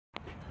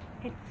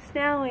It's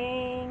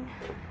snowing.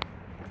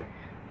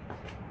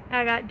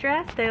 I got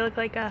dressed. I look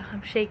like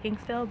I'm shaking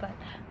still, but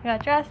I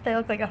got dressed. I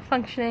look like a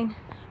functioning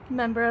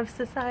member of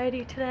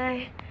society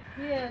today.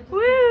 Yeah.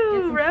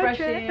 Woo! Road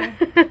trip.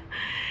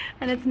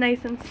 And it's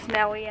nice and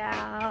snowy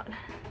out.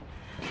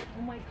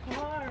 Oh my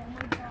car! Oh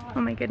my god!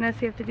 Oh my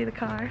goodness! You have to do the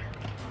car.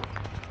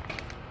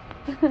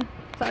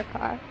 It's our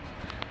car.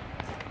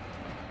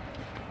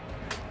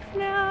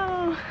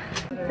 Snow.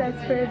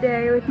 That's for a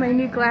day with my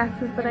new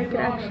glasses that I could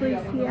actually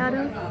see out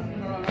of.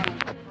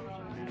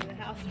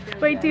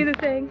 Wait, do the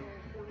thing.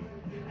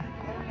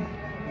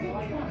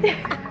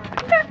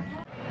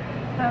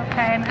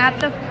 Okay, I'm at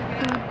the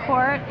food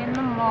court in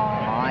the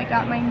mall. I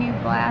got my new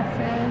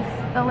glasses.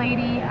 The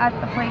lady at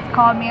the place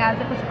called me as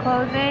it was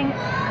closing,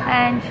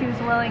 and she was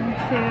willing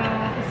to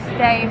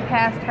stay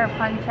past her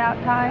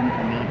punch-out time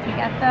for me to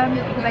get them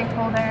because I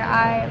told her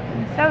I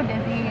am so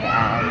dizzy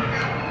and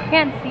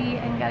can't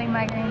see and getting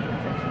migraines, and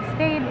so she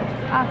stayed, which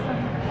is awesome.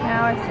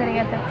 Now we're sitting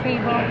at the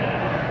table.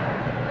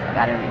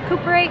 Gotta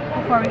recuperate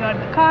before we go to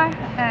the car,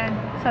 and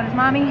so does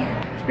mommy.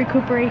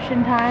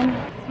 Recuperation time.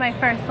 It's my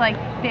first like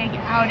big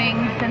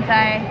outing since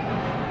I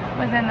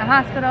was in the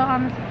hospital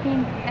on the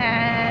 16th,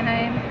 and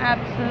I'm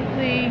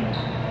absolutely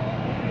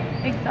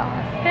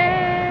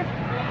exhausted.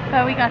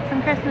 But we got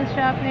some Christmas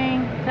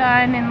shopping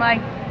done in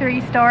like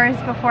 3 stores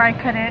before I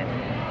couldn't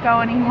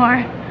go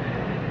anymore.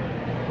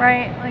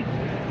 Right? Like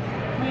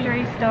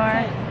 3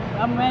 stores.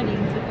 I'm ready to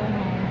go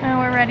home. And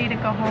we're ready to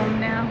go home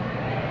now.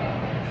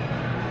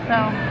 So,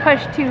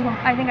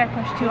 I think I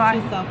pushed too hard.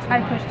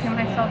 I pushed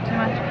myself too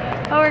much.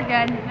 But we're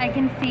good. I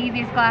can see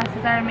these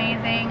glasses are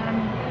amazing.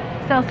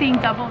 I'm still seeing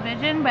double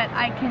vision, but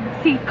I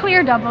can see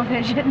clear double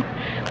vision.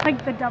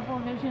 Like the double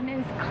vision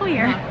is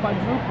clear. Not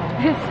quadruple.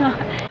 It's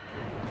not.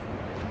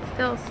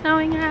 Still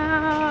snowing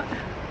out.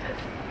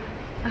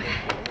 Okay,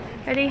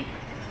 ready?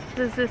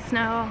 This is the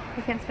snow.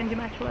 I can't spin too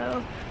much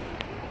low.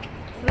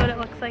 This is what it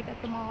looks like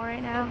at the mall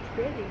right now. It's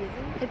pretty, isn't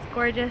it? It's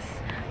gorgeous.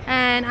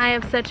 And I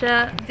have such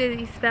a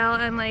dizzy spell.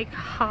 I'm like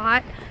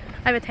hot.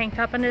 I have a tank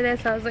top under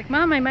this. So I was like,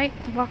 Mom, I might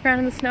walk around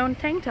in the snow in a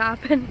tank top.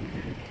 And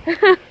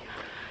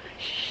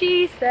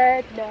she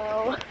said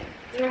no.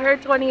 To her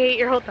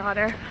 28-year-old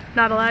daughter,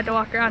 not allowed to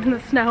walk around in the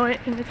snow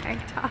in a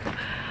tank top.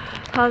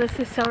 Oh, this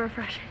is so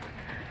refreshing.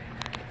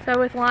 So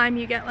with Lyme,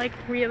 you get like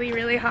really,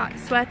 really hot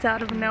sweats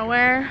out of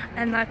nowhere.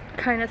 And that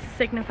kind of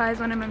signifies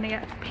when I'm gonna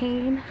get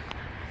pain.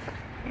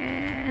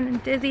 And I'm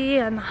dizzy,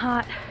 and the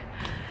hot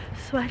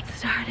sweat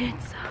started,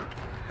 so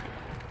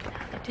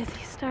now the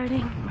dizzy's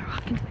starting. We're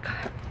walking to the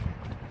car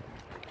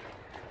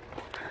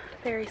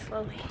very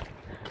slowly.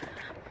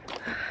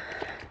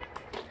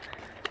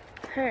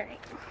 Alright.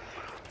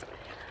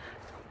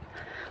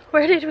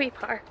 Where did we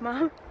park,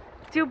 Mom?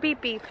 Do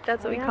beep beep.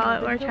 That's what we call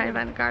it. We're trying to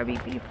find a car.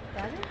 Beep beep.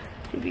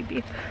 Do beep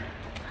beep.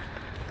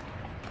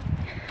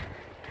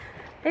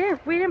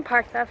 We didn't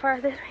park that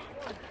far, did we?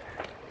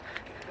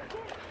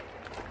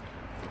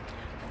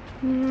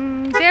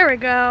 There we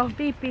go.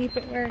 Beep beep,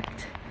 it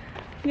worked.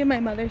 Look at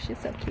my mother, she's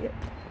so cute.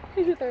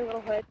 With her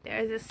little hood.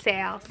 There's a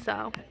sale,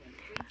 so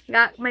I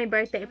got my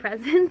birthday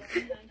presents.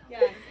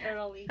 Yes,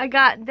 early. I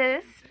got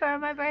this for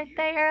my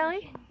birthday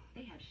early.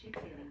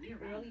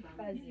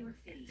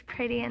 It's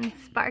pretty and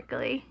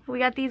sparkly. We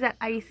got these at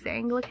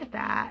icing. Look at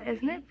that.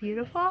 Isn't it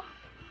beautiful?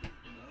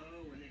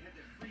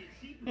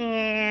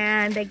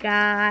 And I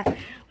got,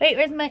 wait,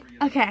 where's my,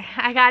 okay,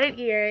 I got an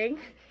earring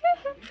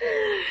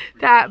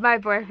that my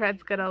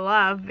boyfriend's gonna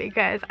love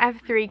because I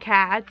have 3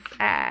 cats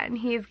and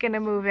he's gonna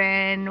move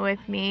in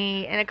with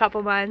me in a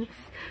couple months.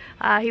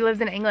 He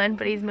lives in England,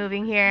 but he's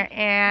moving here,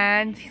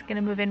 and he's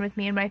gonna move in with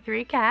me and my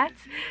 3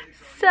 cats.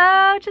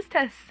 So just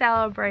to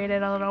celebrate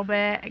it a little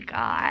bit, I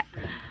got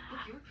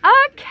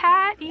a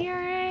cat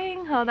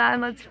earring. Hold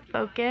on, let's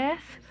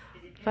focus.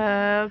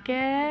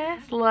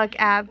 Focus. Look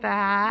at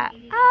that.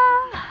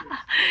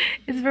 Ah,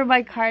 it's for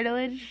my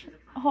cartilage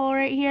hole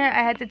right here.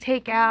 I had to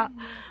take out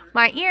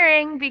my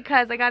earring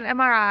because I got an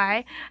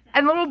MRI,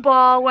 and the little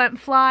ball went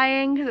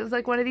flying because it was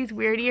like one of these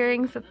weird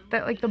earrings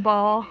that like the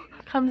ball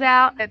comes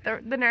out.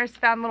 The nurse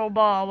found the little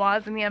ball while I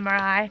was in the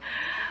MRI,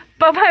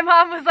 but my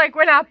mom was like,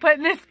 we're not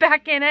putting this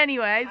back in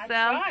anyway,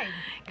 so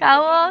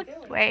got a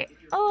little, wait,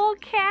 a little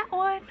cat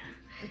one.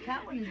 The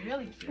cat one is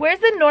really cute. Where's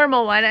the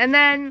normal one? And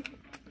then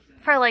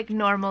for like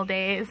normal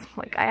days,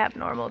 like I have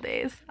normal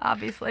days,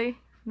 obviously.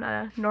 I'm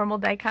not a normal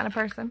day kind of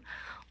person,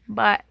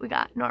 but we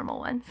got normal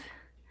ones.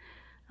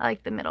 I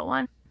like the middle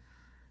one.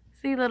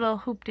 See little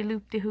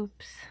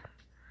hoop-de-loop-de-hoops.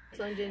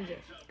 So Ginger.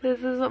 This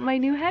is what my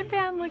new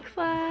headband looks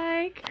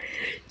like.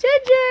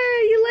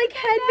 Ginger, you like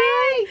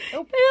headbands?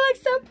 Nope. They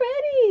look so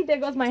pretty. There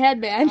goes my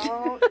headband.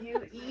 Oh,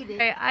 you eat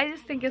it. I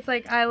just think it's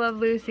like I love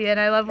Lucy, and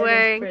I love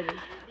wearing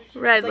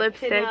red like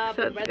lipstick, pin-up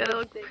so it's red gonna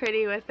lipstick. look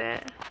pretty with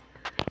it.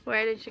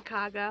 Wear it in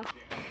Chicago.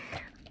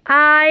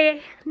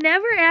 I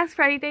never asked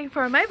for anything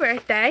for my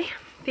birthday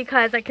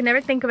because I can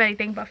never think of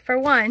anything, but for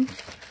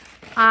once,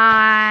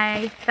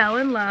 I fell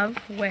in love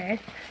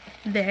with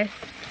this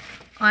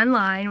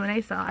online when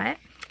I saw it.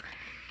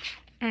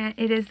 And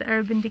it is the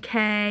Urban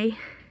Decay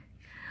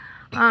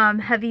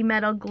heavy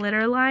metal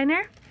glitter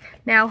liner.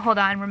 Now, hold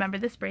on, remember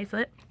this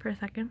bracelet for a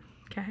second.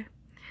 Okay,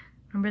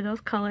 remember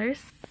those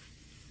colors.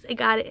 I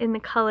got it in the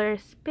color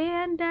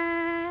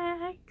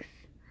spandex.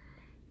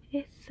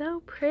 It's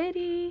so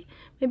pretty.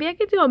 Maybe I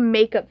could do a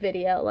makeup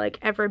video like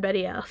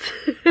everybody else.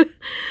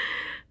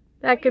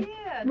 That could,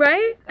 yeah,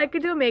 right? I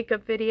could do a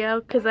makeup video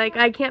because like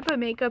I can't put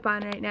makeup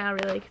on right now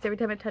really because every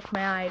time I touch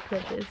my eye it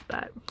twitches,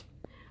 but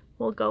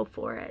we'll go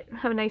for it.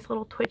 Have a nice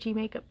little twitchy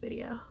makeup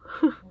video.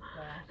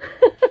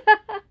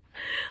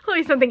 It'll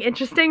be something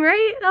interesting,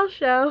 right? I'll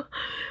show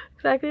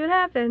exactly what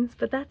happens,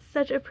 but that's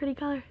such a pretty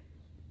color.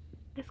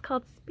 It's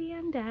called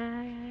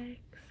spandex.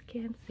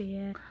 Can't see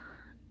it.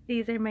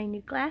 These are my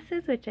new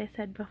glasses, which I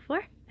said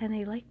before, and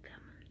I like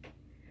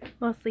them.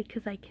 Mostly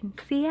because I can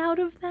see out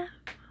of them.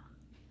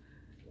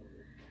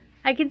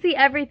 I can see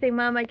everything,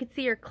 Mom. I can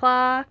see your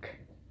clock.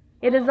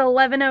 It is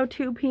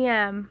 11:02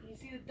 p.m. You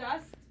see the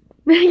dust?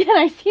 Yeah,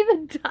 I see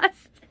the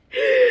dust.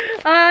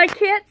 I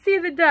can't see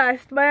the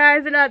dust. My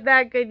eyes are not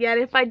that good yet.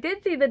 If I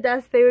did see the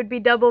dust, they would be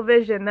double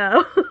vision,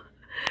 though.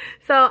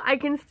 So I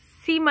can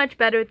see much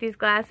better with these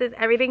glasses.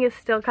 Everything is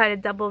still kind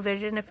of double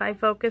vision if I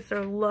focus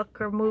or look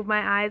or move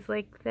my eyes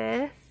like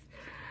this.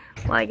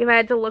 Like if I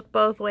had to look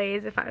both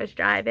ways if I was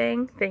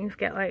driving, things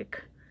get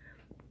like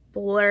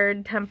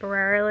blurred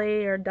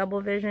temporarily or double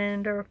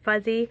visioned or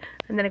fuzzy,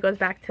 and then it goes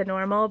back to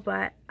normal.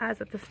 But I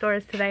was at the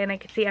stores today and I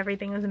could see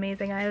everything. It was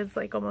amazing. I was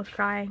like almost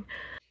crying.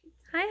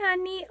 Hi,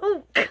 honey.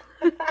 Oh.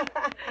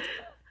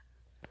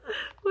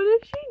 What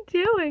is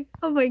she doing?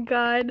 Oh my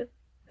god.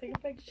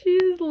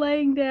 She's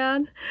laying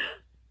down.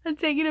 I'm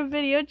taking a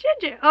video.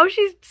 Ginger. Oh,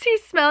 she's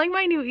smelling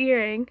my new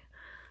earring.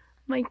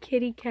 My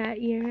kitty cat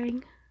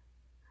earring.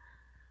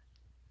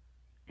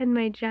 And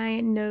my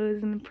giant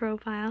nose in the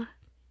profile.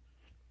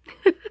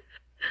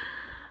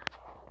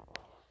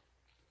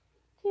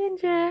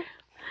 Ginger.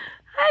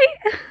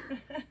 Hi.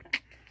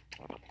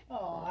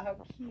 Oh, how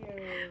cute.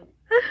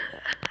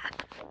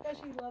 Look how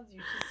she loves you.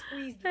 She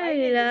squeezed right I in.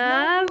 There's no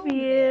love room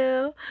you.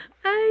 there.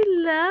 I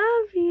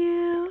love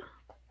you.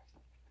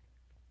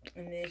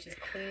 And then she's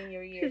cleaning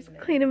your ears Just now.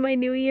 cleaning my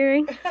new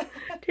earring.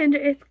 Ginger,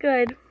 it's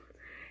good.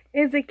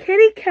 It's a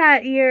kitty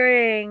cat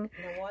earring.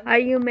 No wonder. Are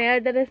you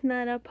mad that it's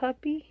not a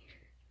puppy?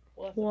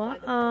 We'll have to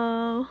What? find a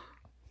Oh.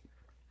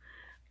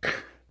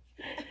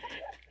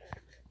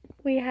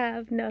 We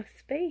have no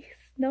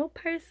space. No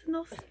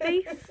personal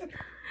space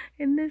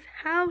in this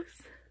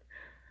house.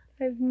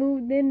 I've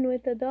moved in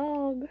with a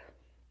dog.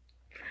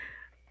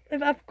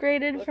 I've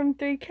upgraded from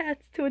 3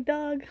 cats to a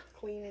dog.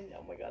 cleaning.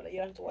 Oh my god, you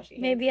don't have to wash your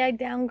hands. Maybe I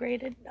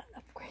downgraded, not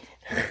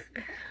upgraded.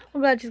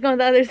 I'm glad she's going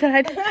to the other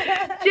side.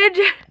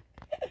 Ginger,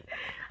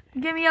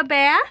 give me a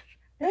bath.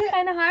 It's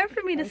kind of hard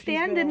for me to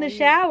stand in the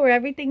shower.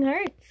 Everything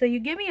hurts. So you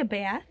give me a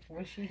bath.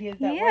 When she hears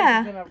that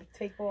Yeah. word, she's gonna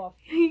take off.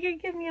 You can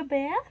give me a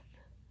bath?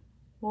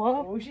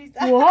 Whoa. Oh, she's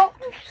Whoa.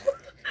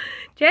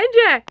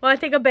 Ginger, want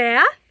to take a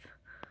bath?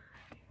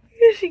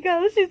 Here she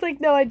goes. She's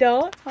like, no, I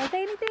don't. Want to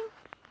say anything?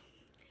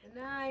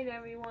 Good night,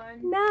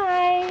 everyone.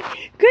 Night.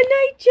 Good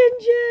night,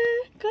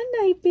 Ginger. Good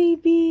night,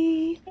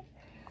 baby.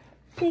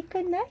 Say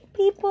good night,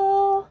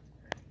 people.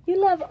 You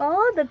love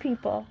all the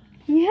people.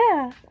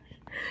 Yeah.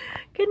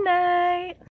 Good night.